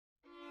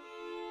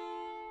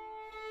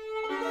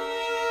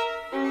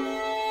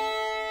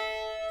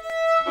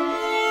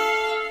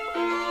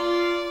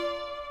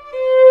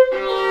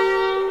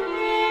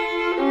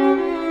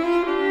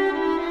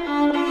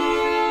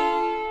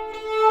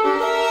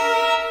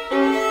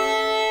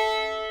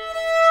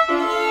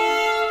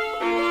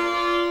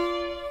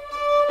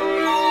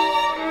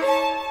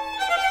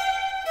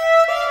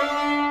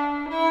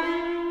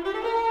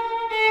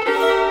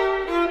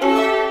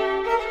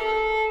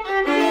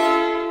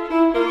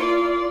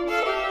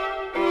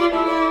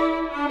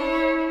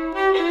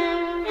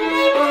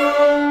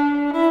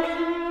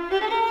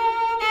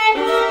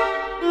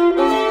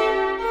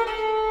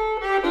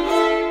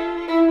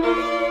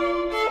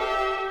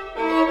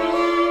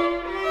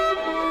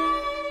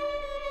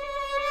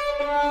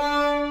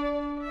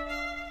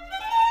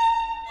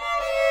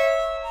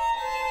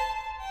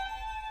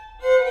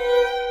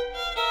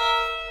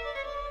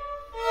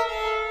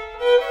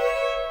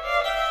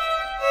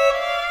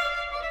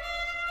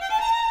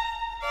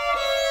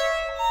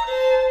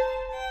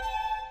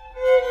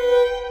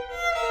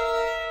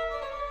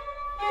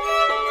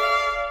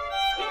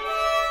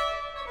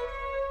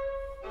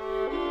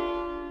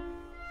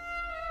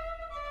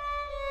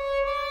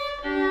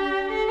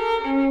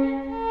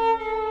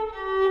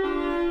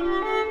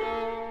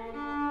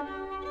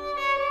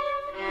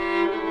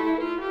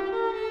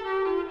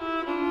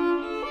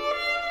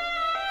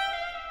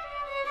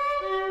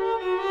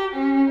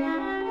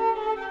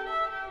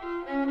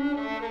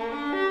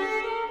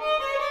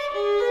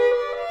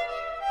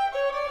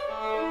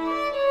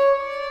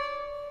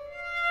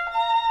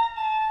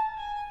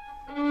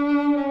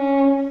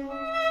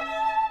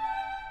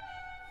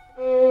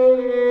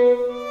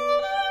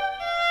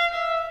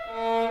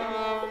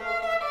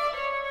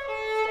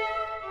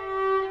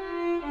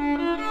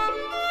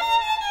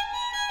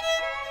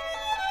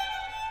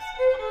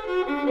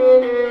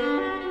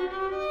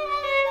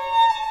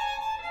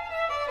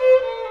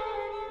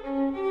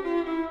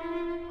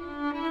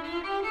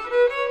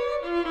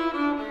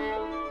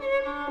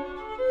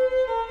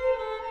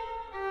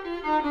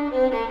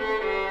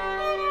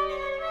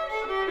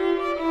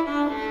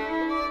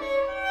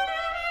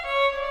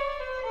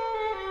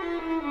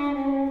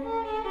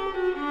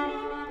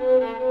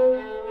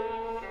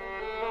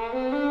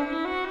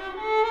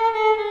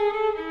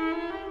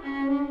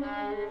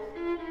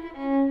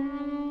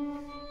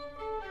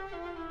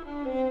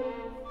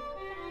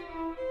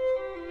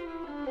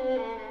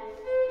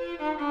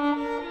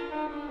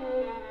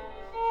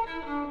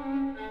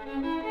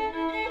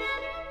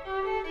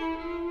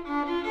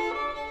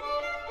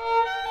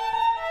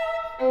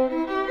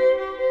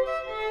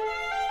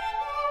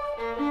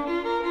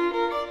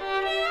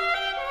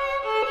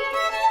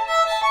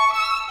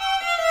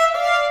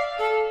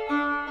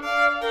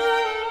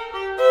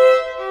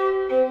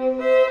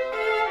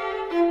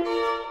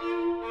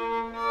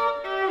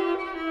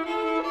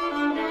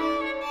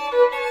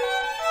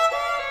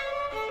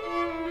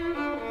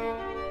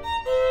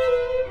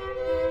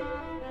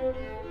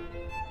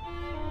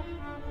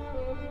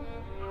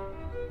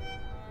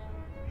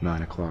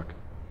9 o'clock.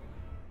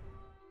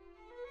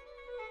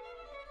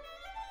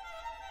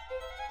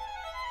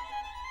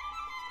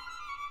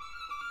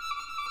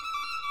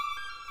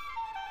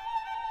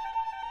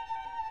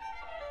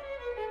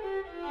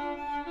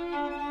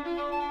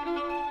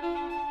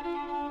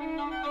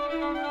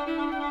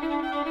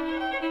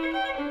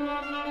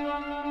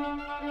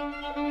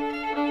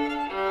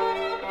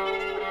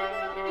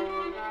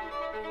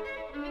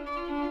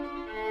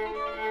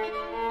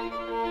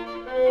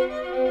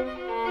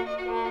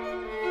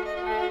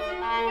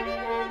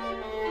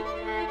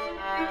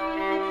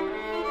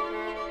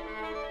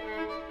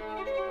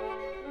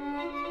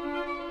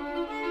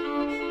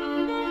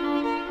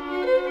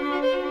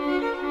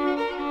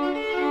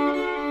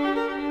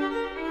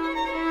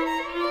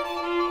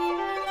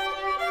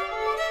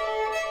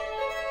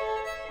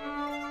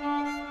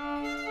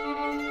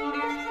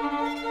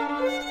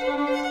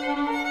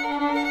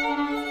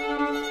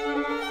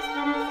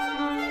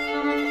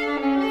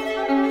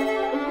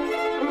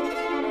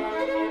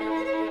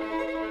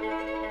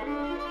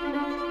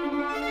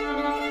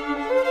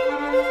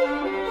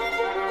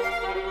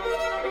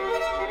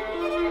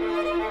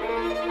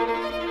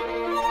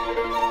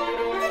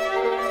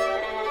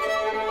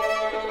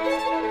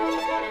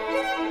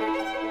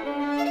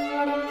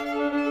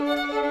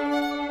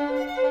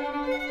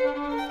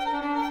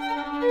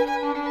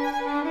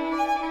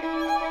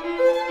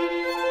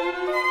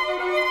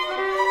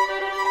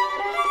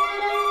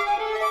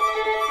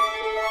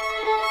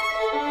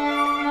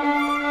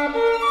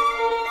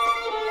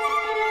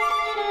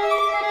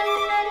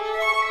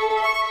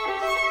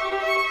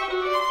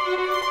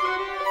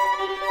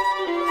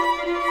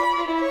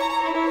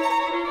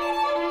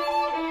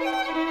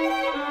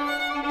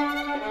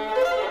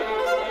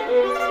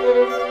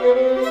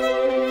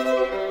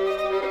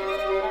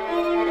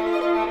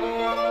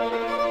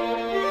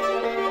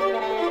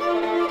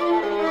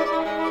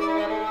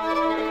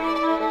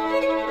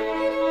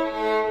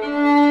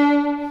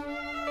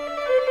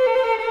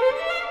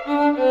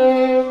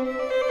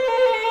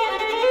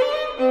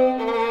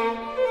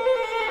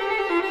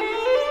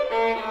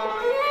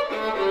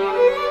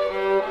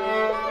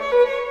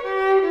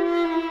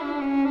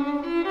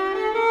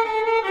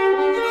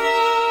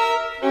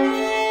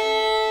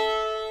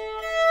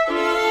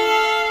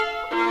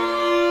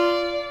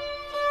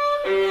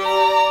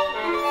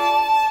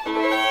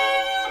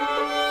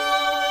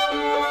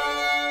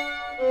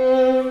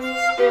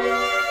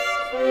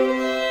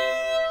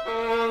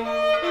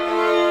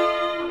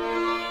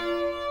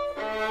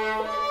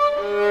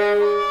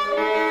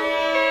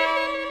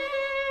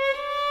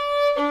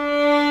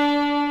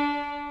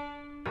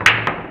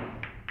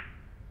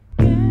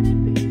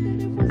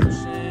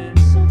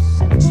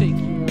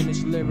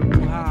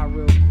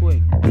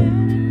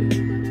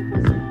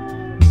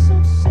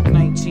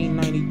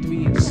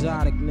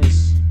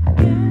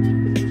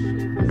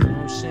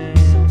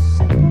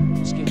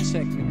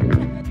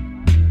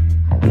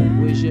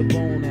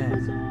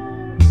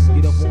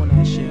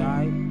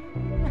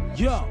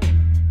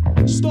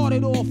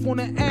 Started off on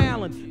the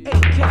island, AK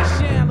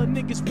Shanlin,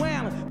 niggas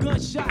wailing,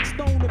 gunshots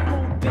thrown up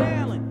on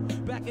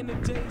Dallin. Back in the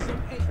days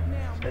of 8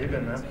 now. How you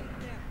been, man?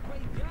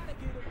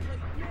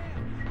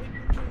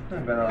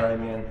 I've been alright,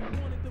 man.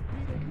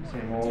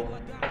 Same old.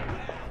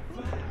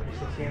 You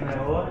still seeing that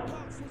whore?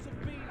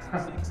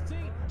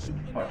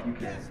 Fuck, you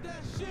can't.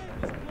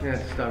 You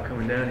have to stop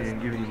coming down here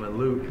and giving you my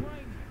loot.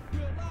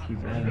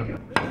 Keep that up.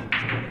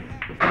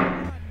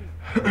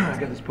 I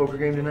got this poker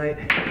game tonight.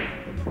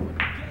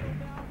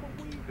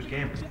 Whose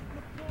game?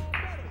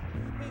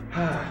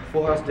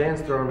 Full House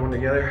Dan's throwing one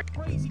together.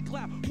 Crazy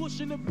clap,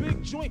 pushing a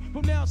big joint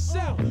from down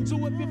south.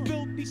 So if you're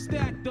filthy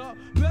stacked up,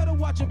 better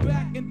watch your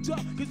back and duck,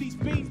 cause these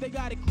beans, they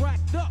got it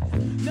cracked up.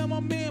 Now my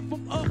man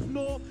from up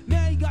north,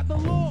 now he got the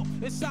law.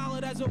 It's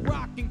solid as a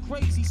rock and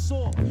crazy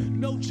saw.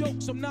 No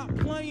jokes, I'm not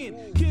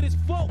playing. Kid is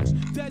folks,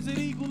 Desert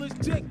Eagle is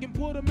dick and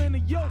put him in a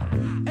yoke.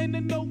 And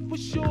the note for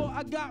sure,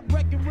 I got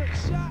wreck and Rick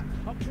shot.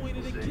 I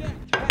pointed again,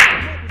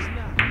 that was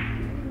not.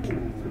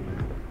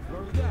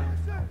 Where's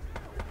that?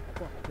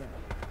 Fuck that.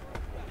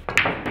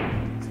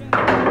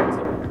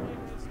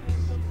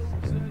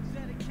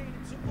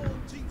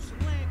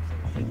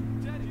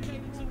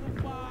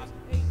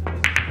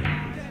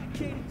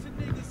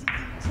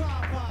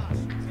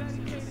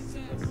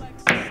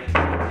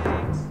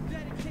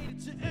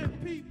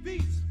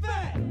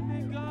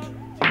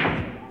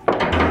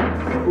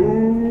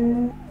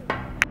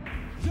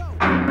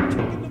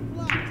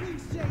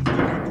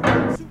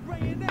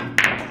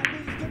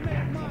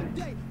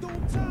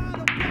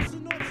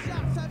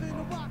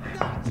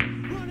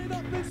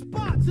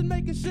 And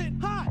making shit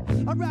hot.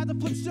 I'd rather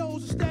flip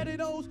shows instead of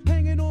those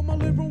hanging on my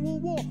living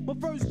room wall. My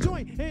first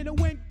joint in the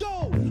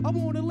window. I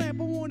want a lamp,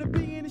 I want to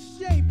be in the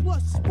shade.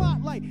 Plus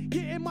spotlight,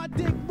 getting my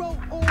dick rolled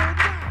all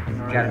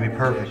night. Gotta be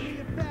perfect.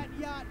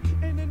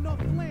 And enough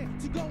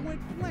land to go and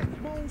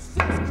plant my own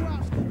sex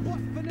drops. But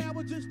for now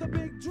it's just a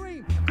big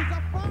dream. Cause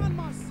I find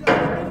myself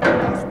in the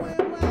place where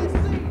I'm last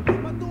seen.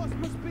 My thoughts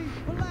must be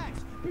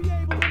relaxed, be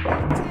able to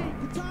maintain.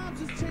 The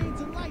times is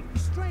changing, life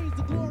is strange.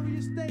 The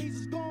glorious days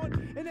is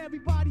gone and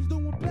everybody's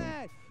doing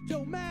bad.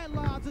 Yo, mad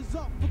lives is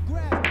up for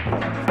grabs. I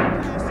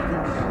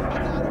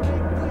gotta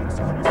make breaks,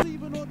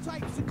 receiving all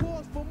types of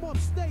calls from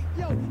upstate.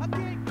 Yo, I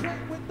can't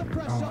cope with the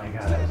pressure. Oh my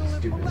God, that's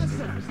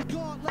stupid.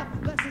 God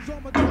left lessons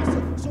on my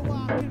dresser, so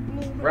I can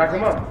bloom. Rack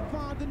them up.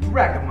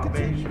 Rack them up,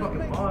 baby. You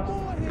fucking boss.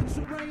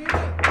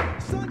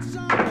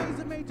 Sunshine plays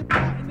a major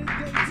part in the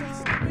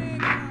daytime. Man,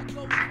 gotta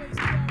go face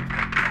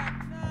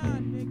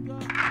down, nigga.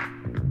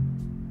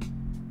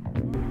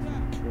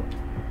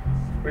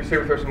 What do you say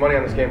we throw some money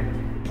on this game?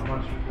 How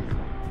much?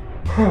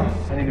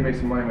 I need to make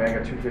some money, man. I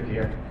got $250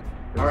 here.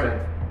 Alright.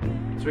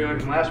 That's what we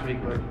went from last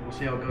week, but we'll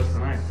see how it goes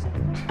tonight.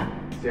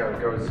 See how it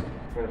goes.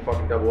 We're gonna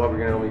fucking double up. We're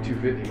gonna owe me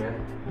 $250, man.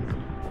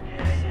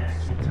 Yeah,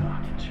 keep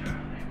talking, Charlie.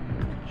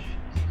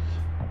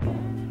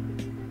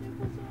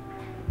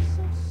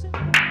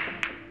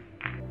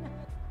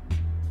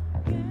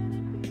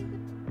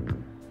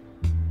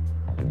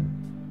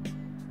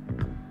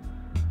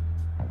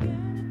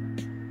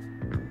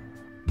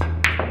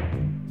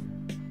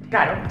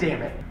 God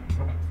damn it.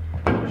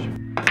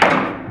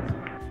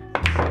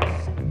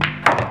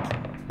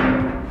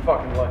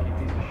 Fucking lucky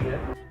piece of shit.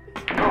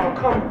 Oh,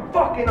 come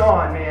fucking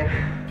on,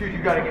 man. Dude,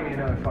 you gotta give me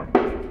another fucking...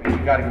 Man,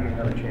 you gotta give me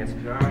another chance.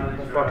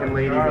 Charlie, Fucking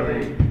lady.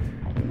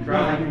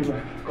 Charlie,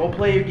 go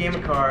play your game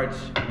of cards.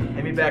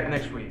 Hit me back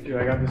next week. Dude,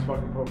 I got this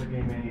fucking poker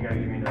game, man. You gotta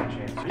give me another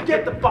chance.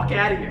 Get the fuck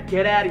out of here.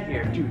 Get out of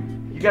here. Dude,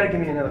 you gotta give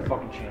me another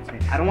fucking chance,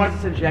 man. I don't want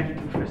to send Jackie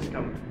to Chris to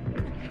come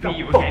beat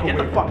you fuck again. Get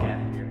the away. fuck out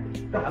of here.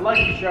 I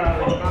like you,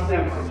 Charlie. I'm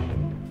down with you.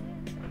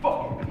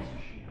 Fucking piece of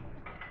shit.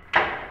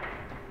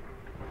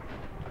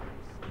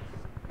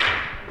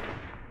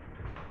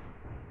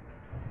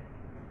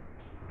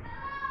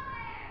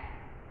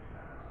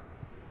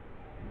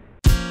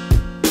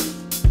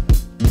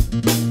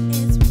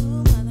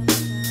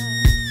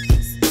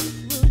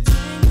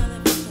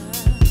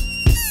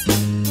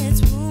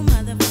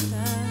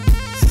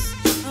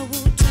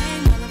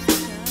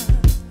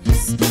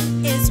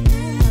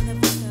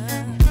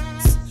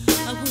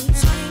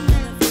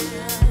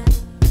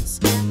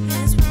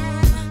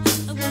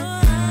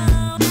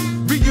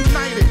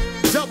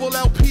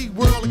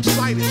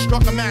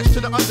 Struck a match to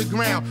the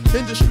underground.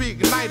 Industry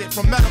ignited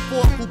from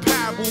metaphorical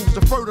parables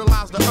to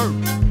fertilize the earth.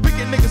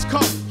 Wicked niggas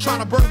come, trying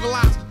to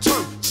burglarize the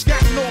turf.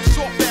 Scatting off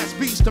soft-ass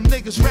beats, them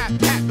niggas rap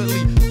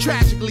happily.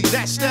 Tragically,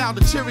 that style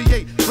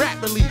deteriorate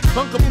rapidly.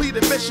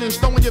 Uncompleted missions,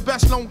 throwing your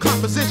best known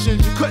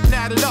compositions. You couldn't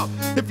add it up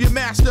if you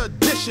master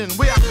addition.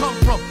 Where I come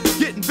from,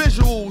 getting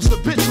visuals,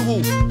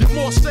 habitual. You're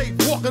more safe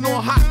walking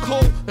on hot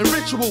coal and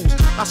rituals.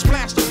 I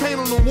splashed the paint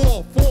on the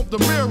wall, formed a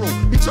mural.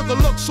 He took a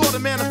look, saw the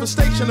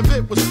manifestation of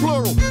it was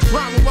plural.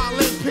 Rhyming while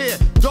impaired,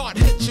 dart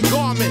hits your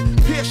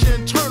garment. Pierce your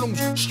internals,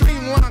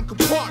 streamline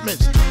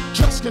compartments.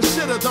 Just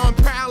consider the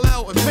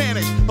unparalleled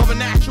advantage of a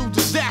natural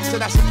disaster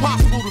that's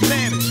impossible to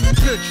manage.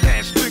 Bitch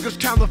ass niggas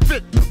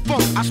counterfeit the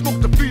funk. I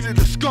smoke the feet of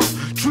the skunk,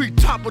 tree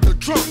top of the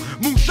trunk.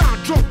 Moonshine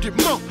drunk, get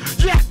monk,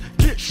 yeah,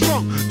 get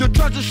shrunk. The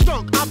treasure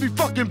stunk, I be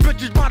fucking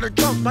bitches by the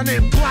junk. My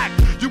name Black,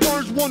 you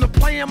worms wanna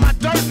play in my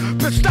dirt?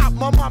 Bitch stop,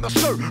 my mama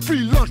serve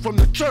free lunch from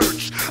the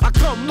church. I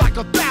come like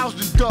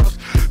 1,000 dust.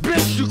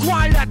 Bitch, you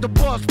quiet at the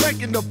bus,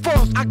 making the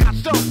fuss. I got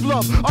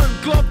self-love,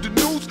 ungloved the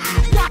news.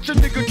 Watch a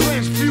nigga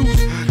transfuse.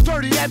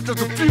 30 after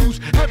the fuse,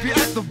 heavy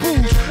at the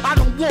booze. I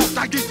don't walk,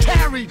 I get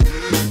carried.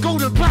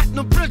 Golden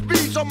platinum press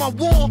beads on my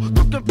wall,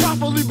 looking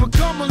properly but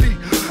comely.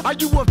 I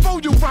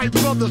UFO you right,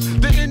 brothers.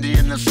 The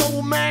Indian, the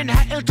soul man,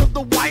 had entered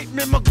the white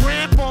man. My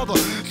grandfather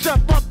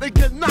step up and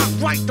get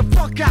knocked right the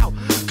fuck out.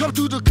 Come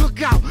to the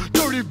cookout,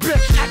 dirty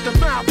bitch at the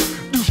mouth.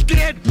 You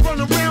scared?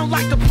 Run around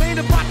like the plane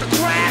about to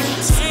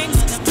crash.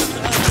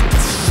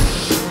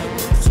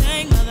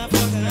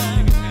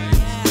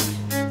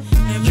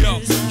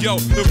 Yo,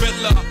 the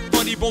Riddler,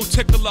 funny bone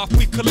tickler,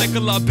 we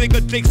Caligula,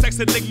 bigger dick, sex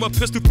enigma,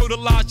 pistol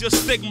fertilize your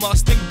stigma,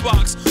 stink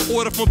box,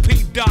 order from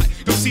Pink Dot,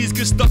 MCs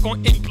get stuck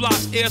on ink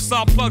blocks, air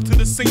saw plug to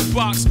the sink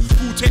box,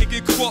 Wu-Tang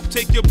get crop,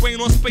 take your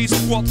brain on space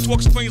warp,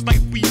 talk strange like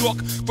New York,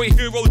 great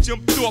hero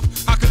jumped off,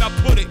 how can I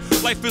put it,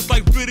 life is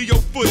like video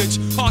footage,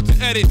 hard to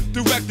edit,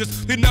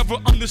 directors, they never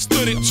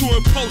understood it, too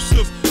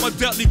impulsive, my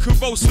deadly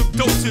corrosive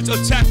dosage,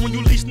 attack when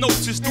you least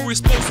notice, through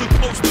explosive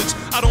postage,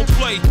 I don't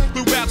play,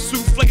 the rap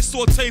souffle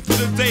saute for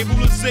the day,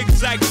 ruler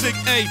zigzag, zig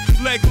A,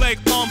 leg,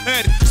 arm,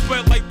 head,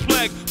 spread like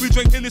plague. We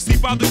drink Hennessy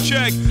by the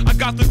keg. I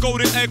got the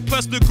golden egg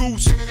plus the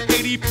goose.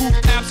 80 proof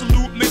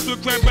absolute mixed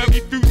with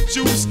cranberry fruit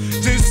juice.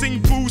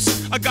 Ginseng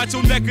boost. I got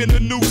your neck in the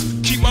noose.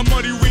 Keep my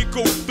money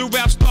wrinkle. The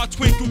rap star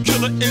twinkle.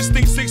 Killer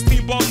instinct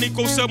 16 ball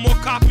Nico. Sell more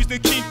copies than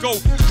Kinko.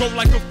 Grow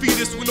like a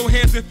fetus with no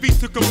hands and feet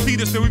to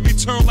complete us. Then we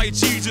return like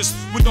Jesus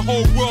when the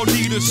whole world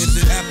need us. Is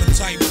it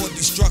appetite for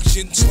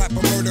destruction? Slap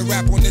a murder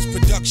rap on this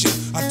production.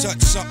 I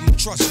touch something,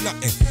 trust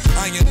nothing.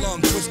 Iron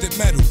lung, twisted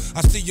metal.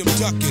 I see him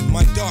ducking.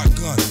 My dart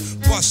gun,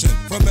 busting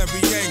from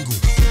every angle.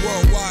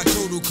 Worldwide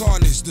total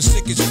carnage. The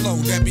sickest flow.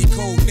 That be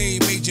code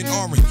name Agent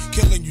Orange.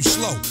 Killing you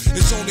slow.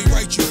 It's only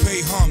right you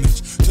pay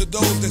homage to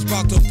those that's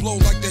about to blow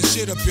like that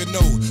shit up your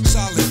nose.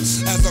 Solid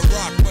as a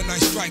rock when I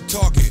strike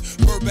target.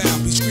 Verbal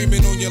be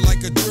screaming on you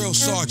like a drill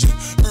sergeant.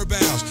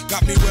 Herbals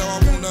got me where I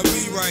wanna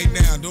be right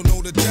now. Don't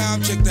know the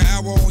time, check the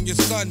hour on your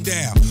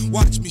sundial.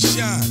 Watch me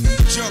shine,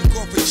 jump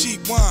off a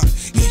cheap wine.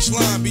 Each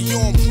line be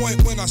on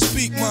point when I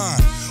speak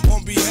mine.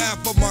 On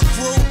behalf of my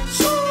crew,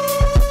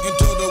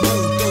 into the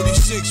womb,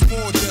 36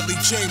 more deadly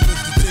chambers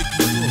to take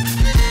you through.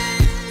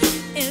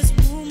 It's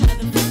Wu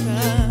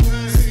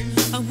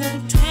motherfuckers, a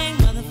Wu-Tang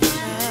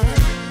motherfuckers.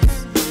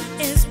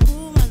 It's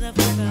Wu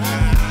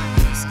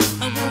motherfuckers,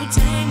 a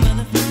Wu-Tang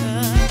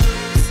motherfuckers.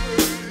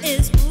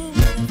 It's Wu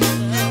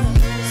motherfuckers,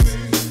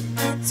 a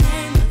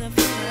Tang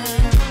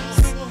motherfuckers.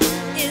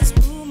 It's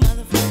Wu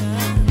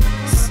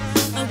motherfuckers,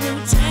 a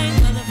Wu-Tang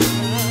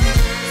motherfuckers.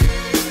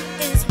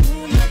 It's Wu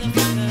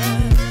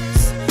motherfuckers,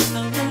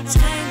 a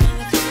Wu-Tang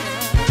motherfuckers.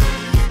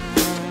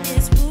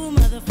 It's Wu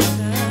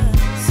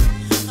motherfuckers,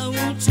 a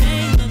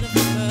Wu-Tang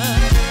motherfuckers.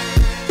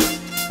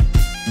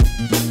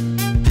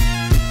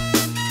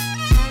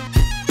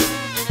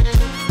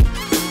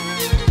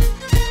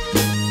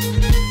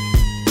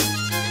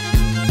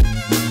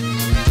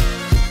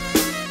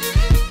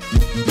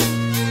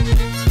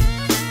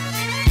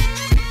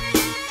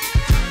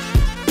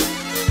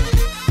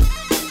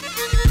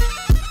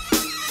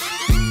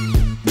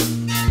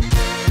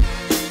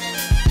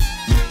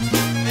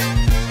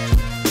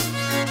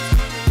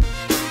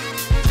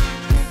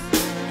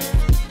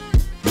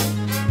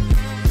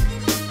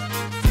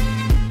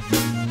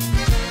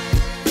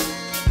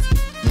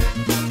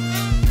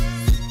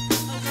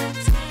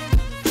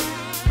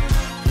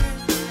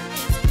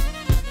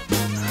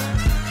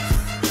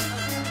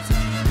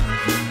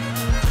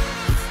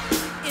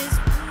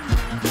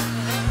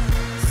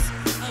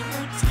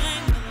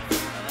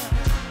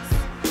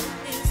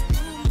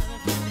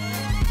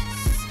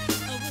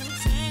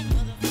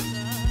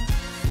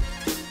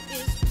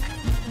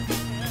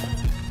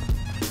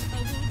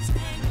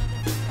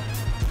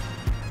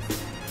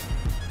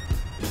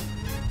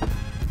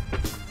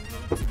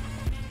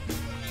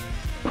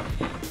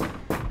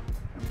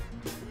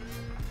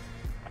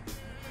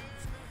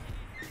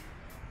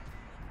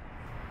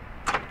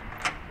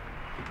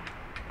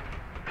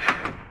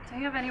 Do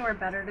you have anywhere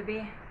better to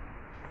be?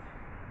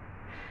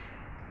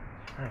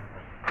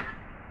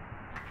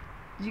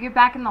 Did you get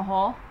back in the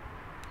hole?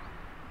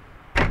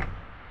 Can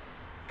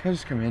I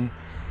just come in?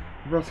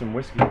 I brought some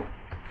whiskey.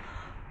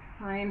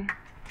 Fine.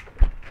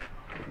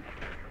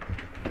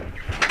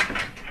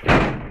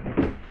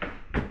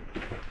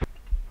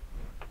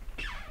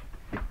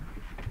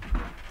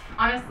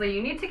 Honestly,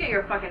 you need to get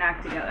your fucking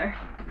act together.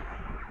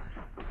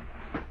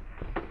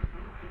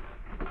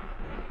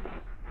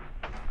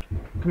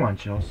 Come on,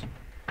 Chels.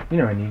 You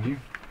know I need you.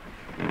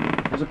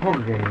 There's a poker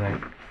game tonight.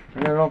 I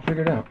got it all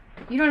figured out.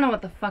 You don't know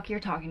what the fuck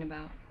you're talking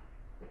about.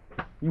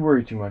 You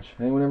worry too much.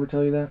 Anyone ever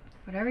tell you that?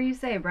 Whatever you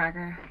say,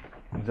 Bragger.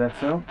 Is that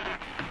so?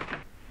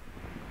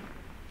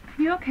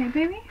 You okay,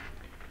 baby?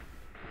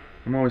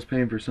 I'm always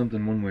paying for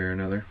something one way or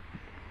another.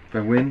 If I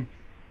win,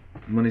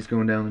 the money's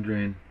going down the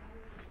drain.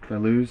 If I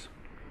lose,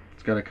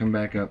 it's gotta come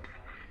back up.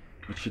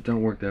 But shit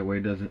don't work that way,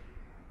 does it?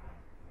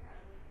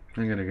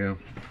 I gotta go.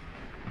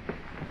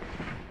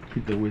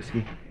 Keep the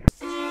whiskey.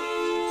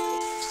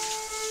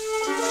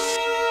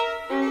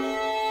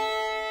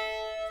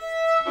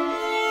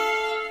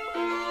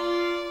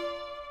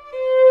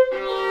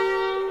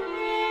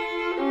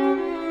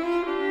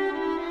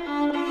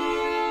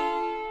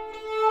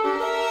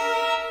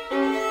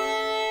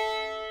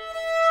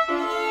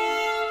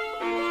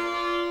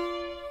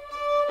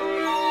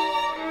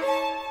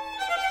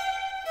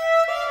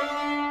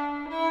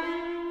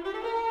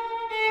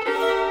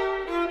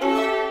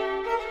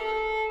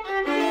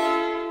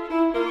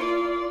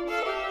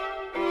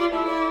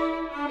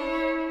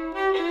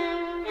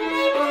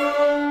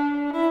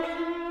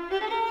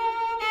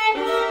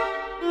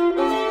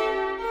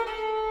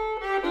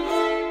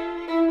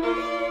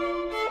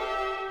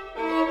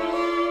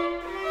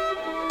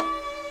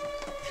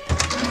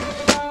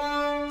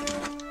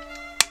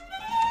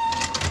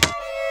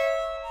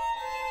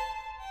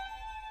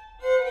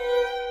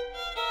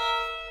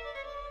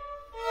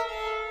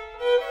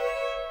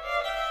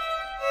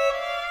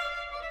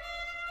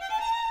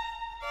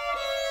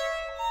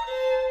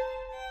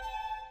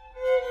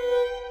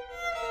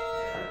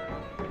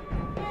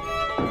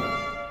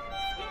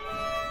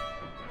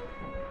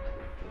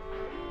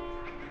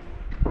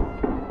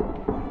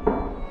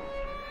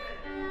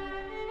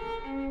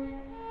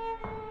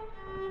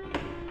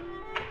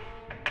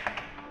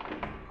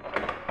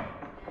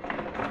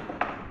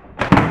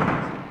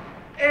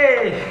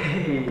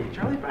 Hey,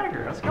 Charlie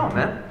Bragger, how's it going,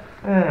 man?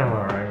 I'm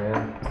alright,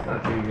 man. It's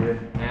not too good.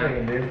 Yeah. What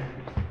can you do?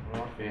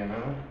 Well, fan,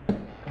 huh?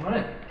 Come on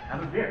in,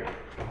 have a beer.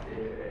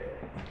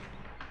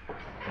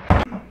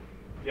 Yeah.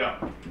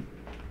 Yo,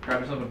 grab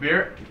yourself a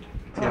beer.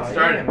 Let's get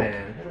started. Yeah,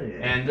 man. Hell yeah.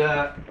 And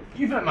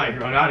you've met Mike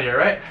growing out here,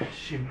 right?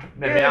 She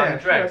met me out in the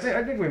tracks.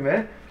 I think we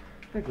met.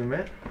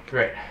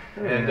 Great.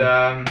 Oh, And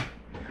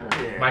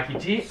yeah. Mikey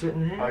T,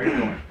 Sitting here. how you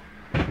doing?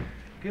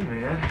 Good,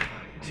 man.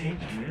 Thank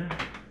you, man.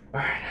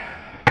 Alright.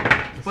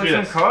 Play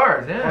some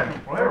cards, yeah.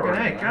 Fucking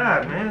hey,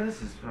 God, man,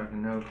 this is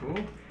fucking no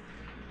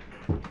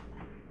cool.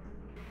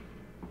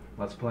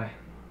 Let's play.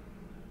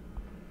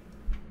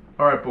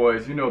 Alright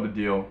boys, you know the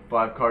deal.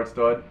 5 card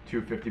stud,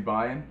 250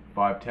 buy-in,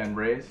 5-10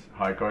 raise,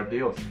 high card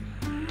deals.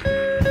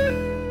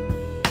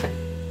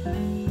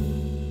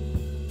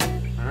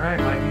 Alright,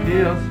 Mikey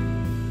deals.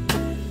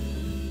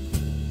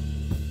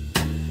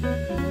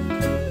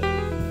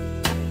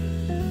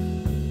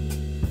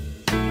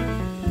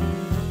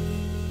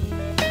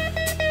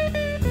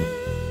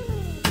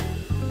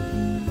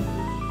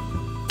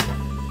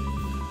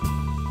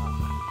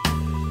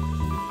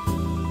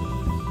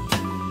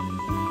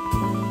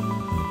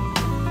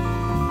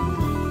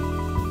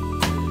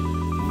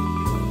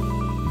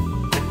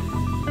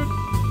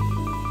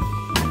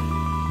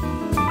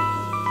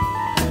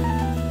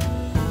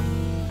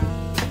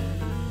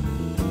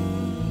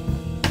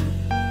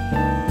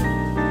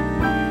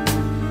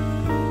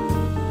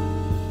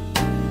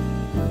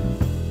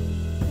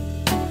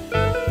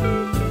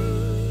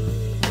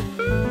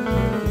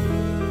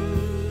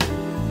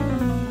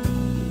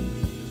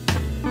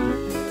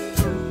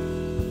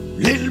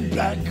 Little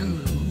black girl,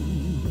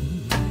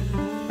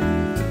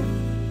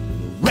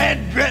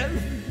 red dress,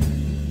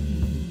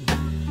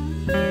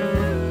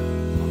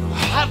 on a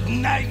hot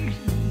night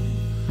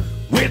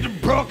with a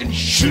broken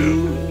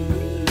shoe.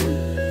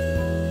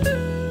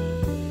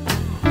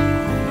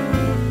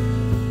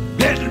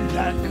 Little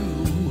black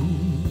girl,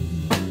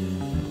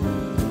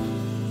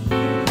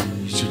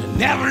 you should have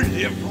never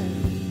lived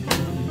home.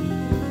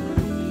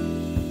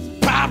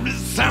 Probably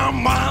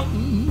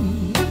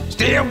someone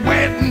still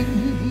waiting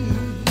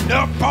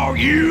up for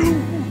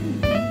you.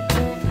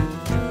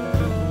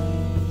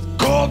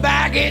 Go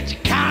back in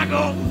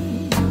Chicago,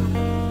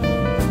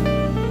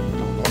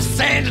 Los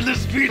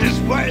Angeles Street is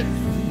west.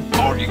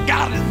 All you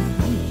got is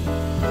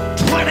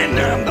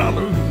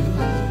 $29.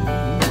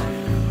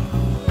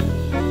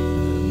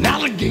 An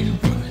alligator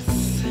purse.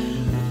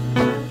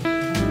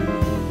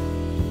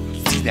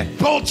 See that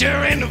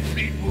vulture in the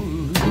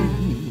Fleetwood,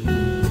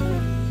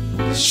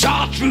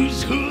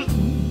 chartreuse hood,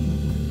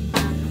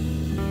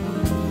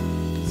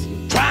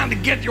 trying to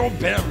get your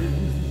bearings.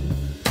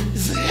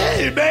 Say,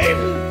 hey baby,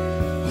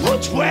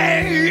 which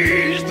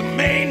way is the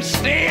main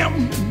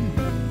stem?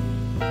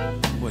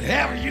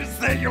 Wherever you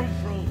say you're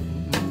from,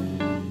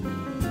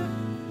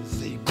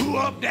 say go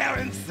up there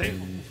and say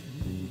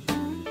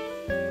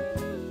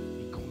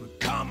you're gonna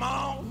come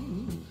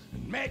on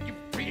and make you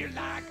feel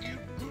like you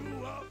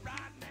grew up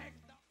right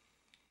next door.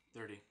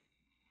 30.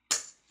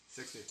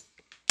 60.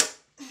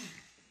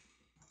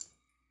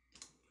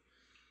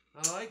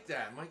 I like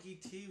that. Mikey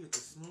T with the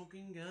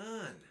smoking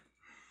gun.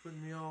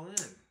 Putting me all in.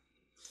 Just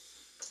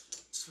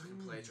fucking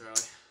play,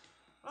 Charlie.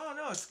 Oh,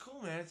 no, it's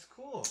cool, man. It's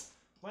cool.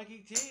 Mikey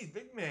T,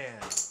 big man.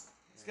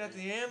 He's got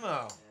the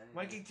ammo.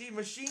 Mikey T,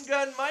 machine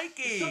gun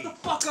Mikey. Shut the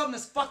fuck up in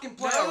this fucking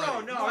play No,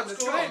 already. no, Come on, it's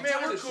let's cool. go. Hey, I'm man,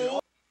 tired we're of this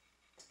cool.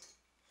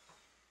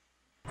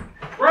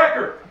 shit.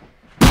 Breaker!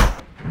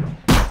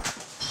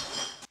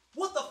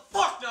 What the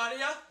fuck,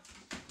 Nadia?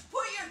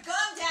 Put your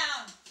gun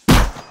down!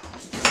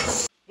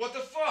 What the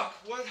fuck?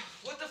 What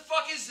the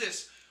fuck is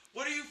this?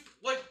 What are you,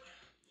 like,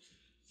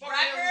 fucking,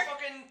 Breaker?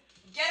 fucking...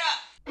 Get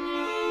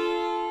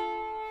up!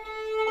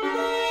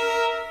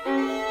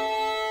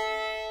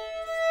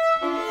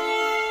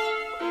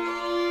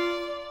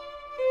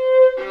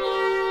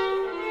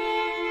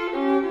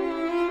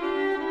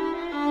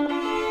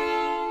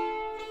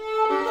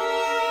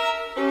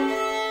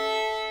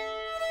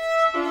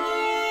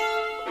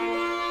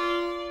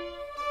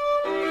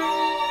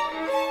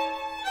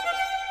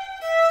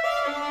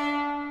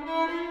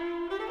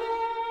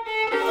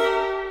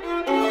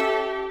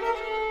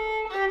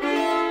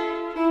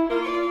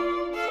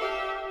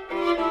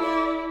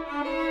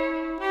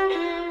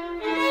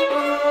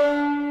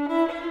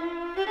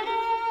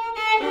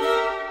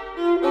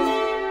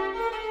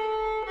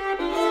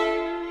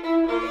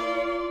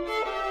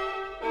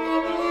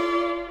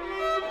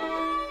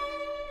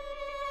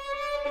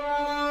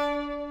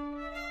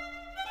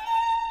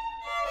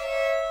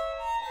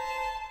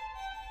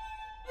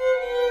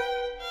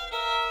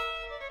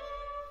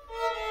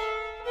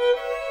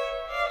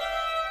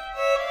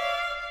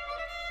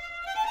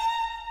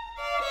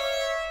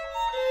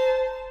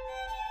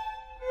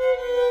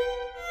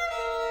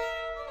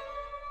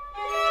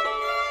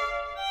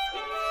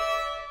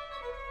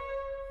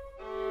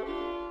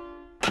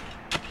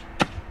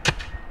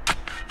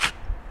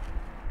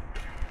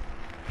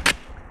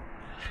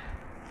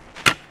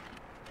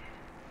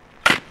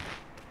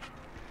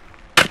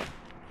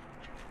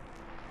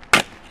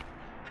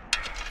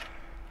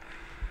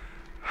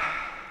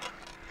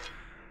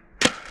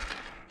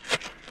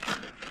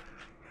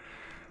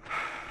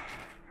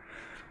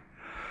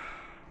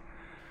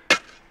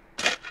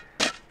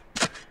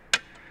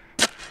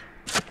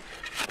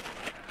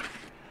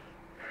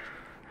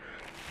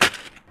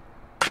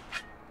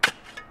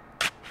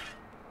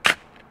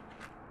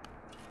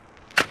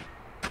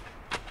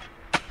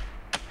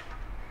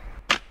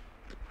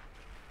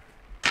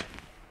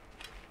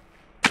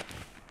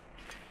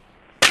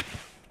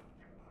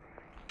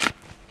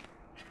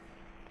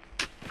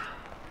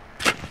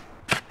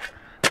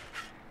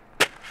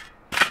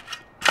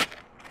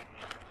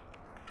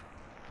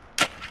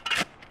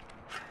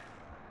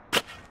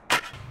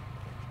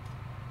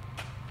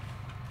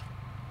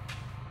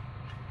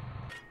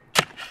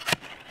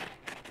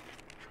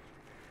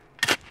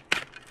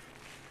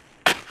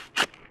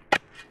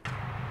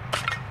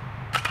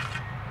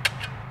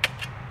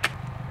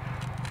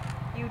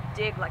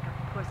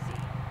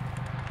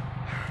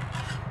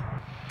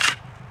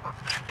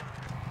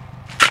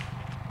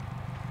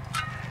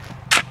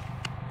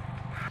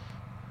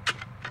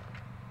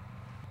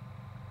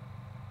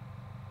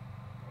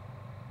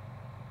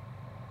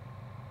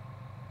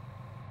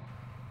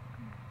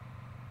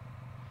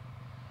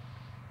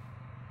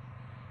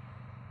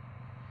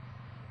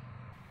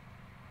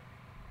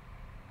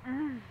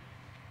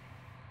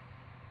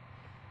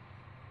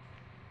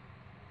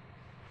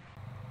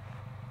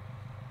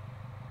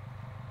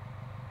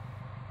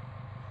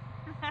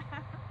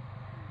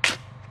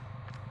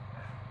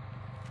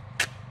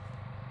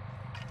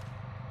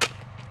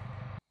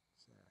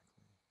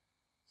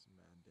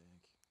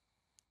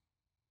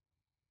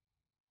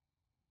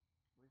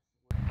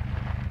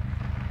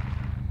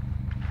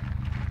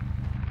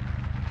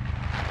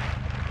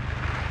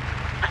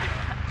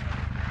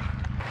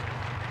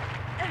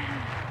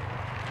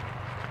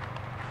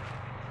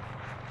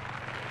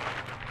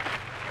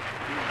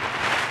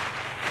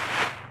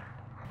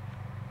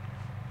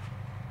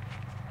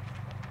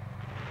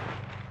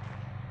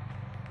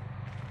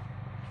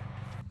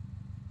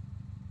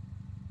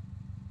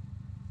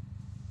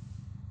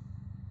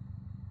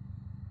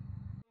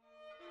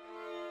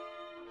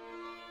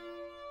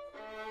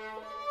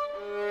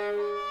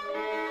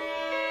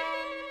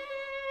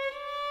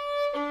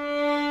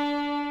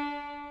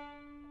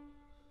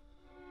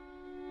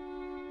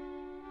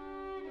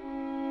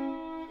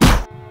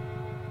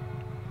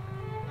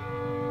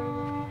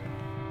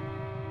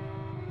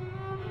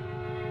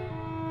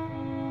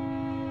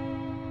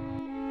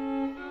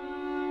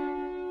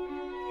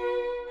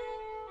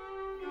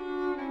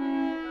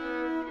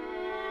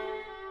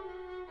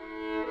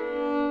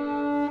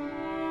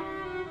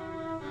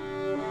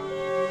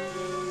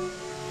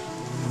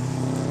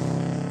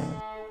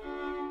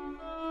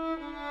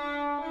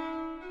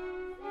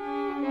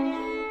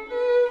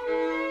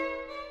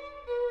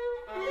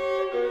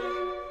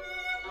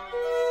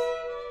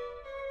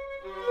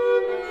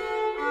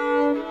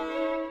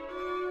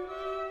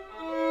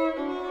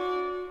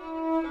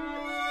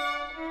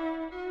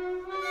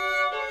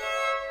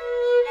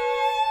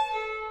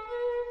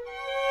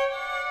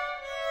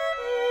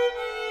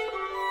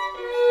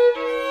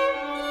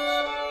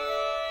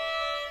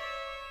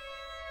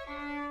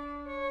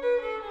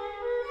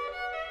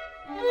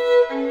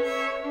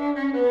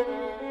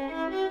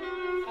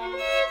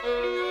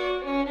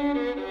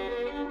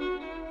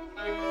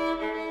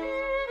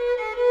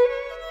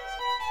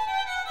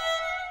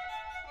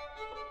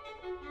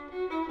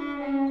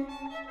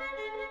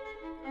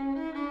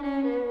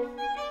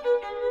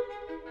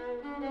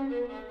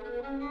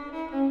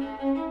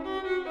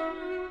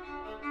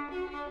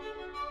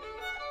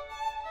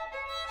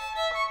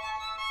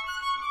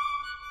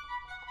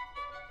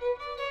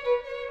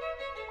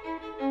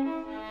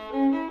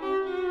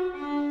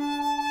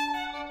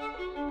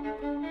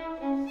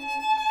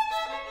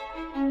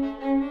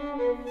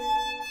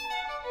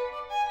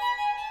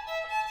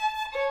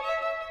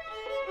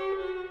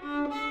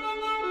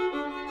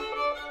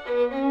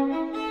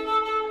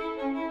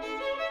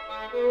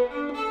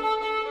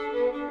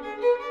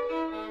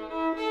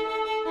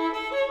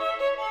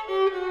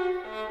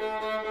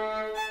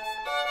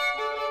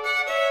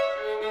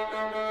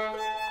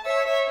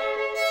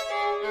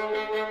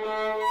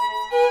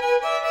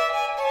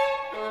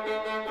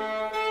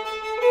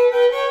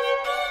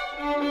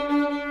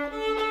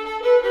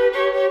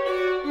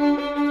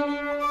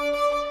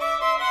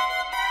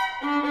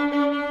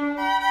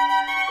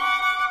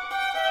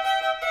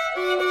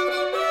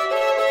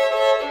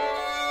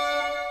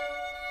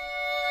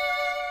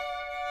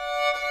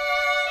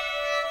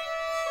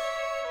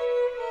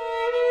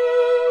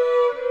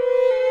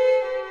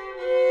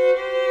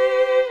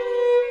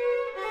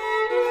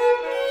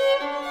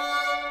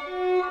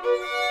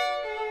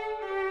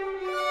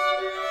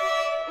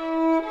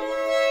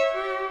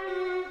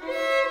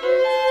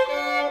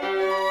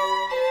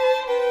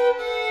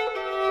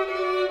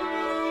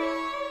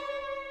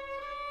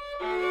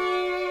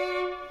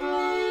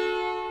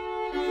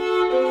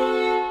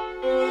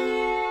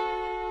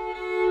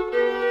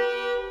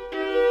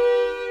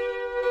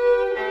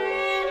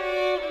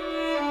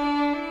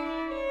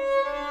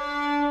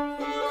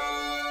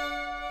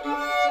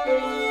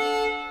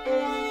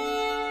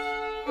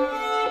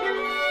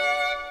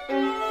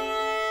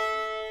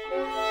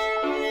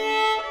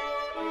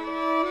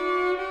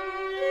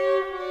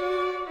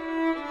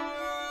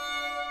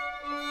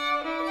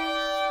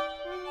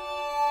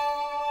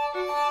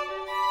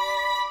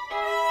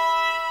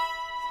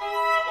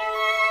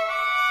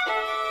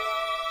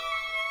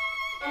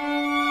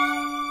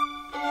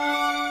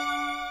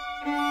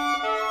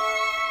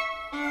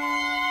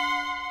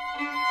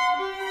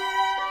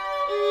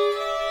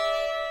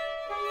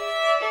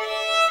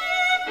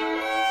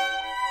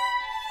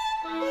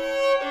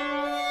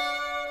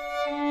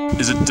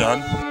 Is it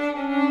done?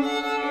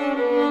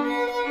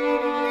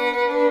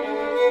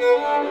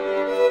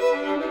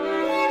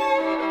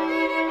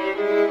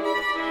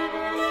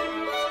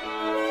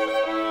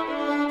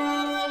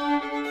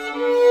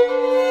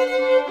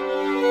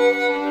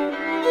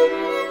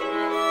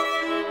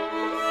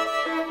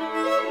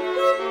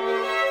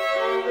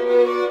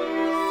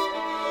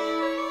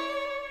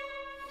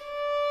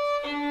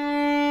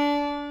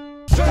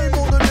 Shame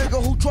on the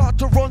nigga who tried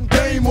to run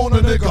game on a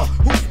nigga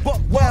who's buck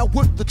wild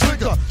with the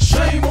trigger.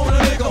 Shame on a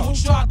nigga who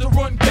tried to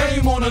run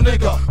game on a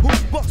nigga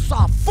who's buck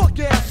side fuck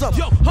your ass up.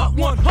 Yo, hot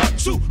 1, hot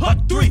 2, hot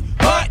 3,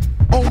 hot.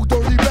 Old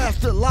dirty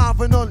bastard, live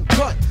and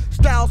uncut.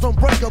 Styles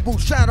unbreakable,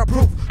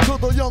 shatterproof. To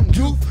the young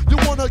youth, you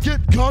wanna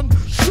get gun?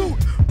 Shoot,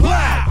 blow.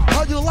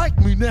 How you like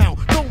me now?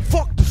 Don't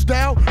fuck the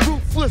style,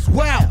 ruthless,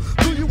 wow.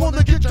 Do you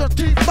wanna get your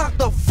teeth knocked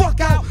the fuck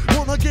out?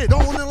 Wanna get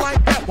on it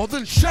like that? Well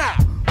then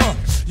shout.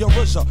 Your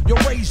RZA, your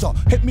razor,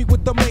 hit me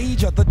with the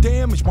major. The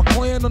damage, my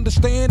clan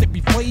understand it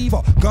be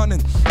flavor.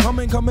 Gunning,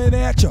 coming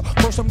at ya.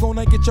 First I'm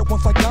gonna get ya,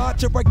 once I got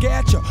ya, I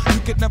got ya. You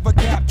could never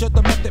capture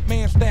the method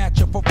man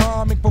stature. For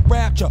rhyming, for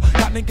rapture.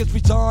 Got niggas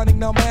resigning,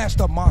 now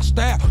master my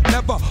style.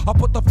 Never, I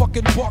put the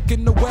fucking buck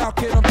in the wild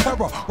kid, I'm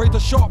terror. Razor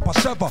sharp, I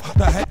sever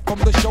the head from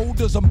the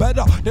shoulders. I'm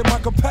better than my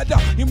competitor.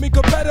 You mean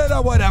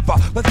competitor, whatever.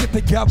 Let's get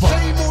together.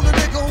 Shame on the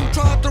nigga who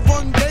tried to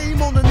run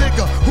game on the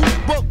nigga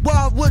who's buck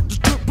wild with the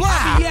trip.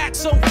 Blah. The act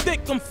so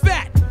thick, I'm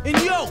fat. And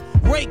yo,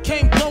 Ray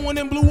came blowing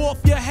and blew off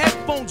your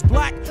headphones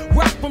black.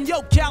 Rock from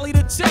yo, Cali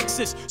to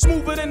Texas.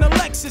 Smoother than a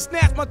Lexus, now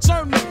it's my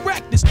turn to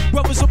wreck this.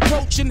 Brothers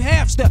approaching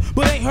half step,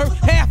 but ain't heard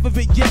half of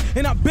it yet.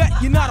 And I bet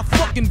you're not a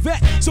fucking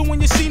vet. So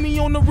when you see me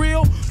on the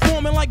reel,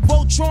 forming like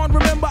Voltron,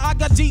 remember I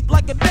got deep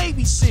like a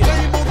Navy SEAL.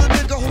 Shame on the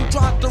nigga who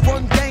tried to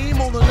run game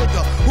on the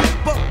nigga who's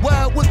buck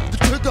wild with the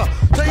trigger.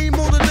 Shame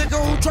on the nigga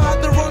who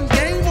tried to run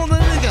game on the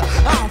nigga.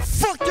 I'll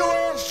fuck your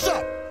ass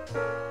up.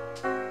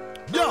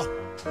 Yo,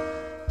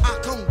 I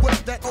come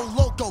with that old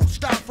loco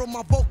style from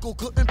my vocal,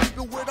 couldn't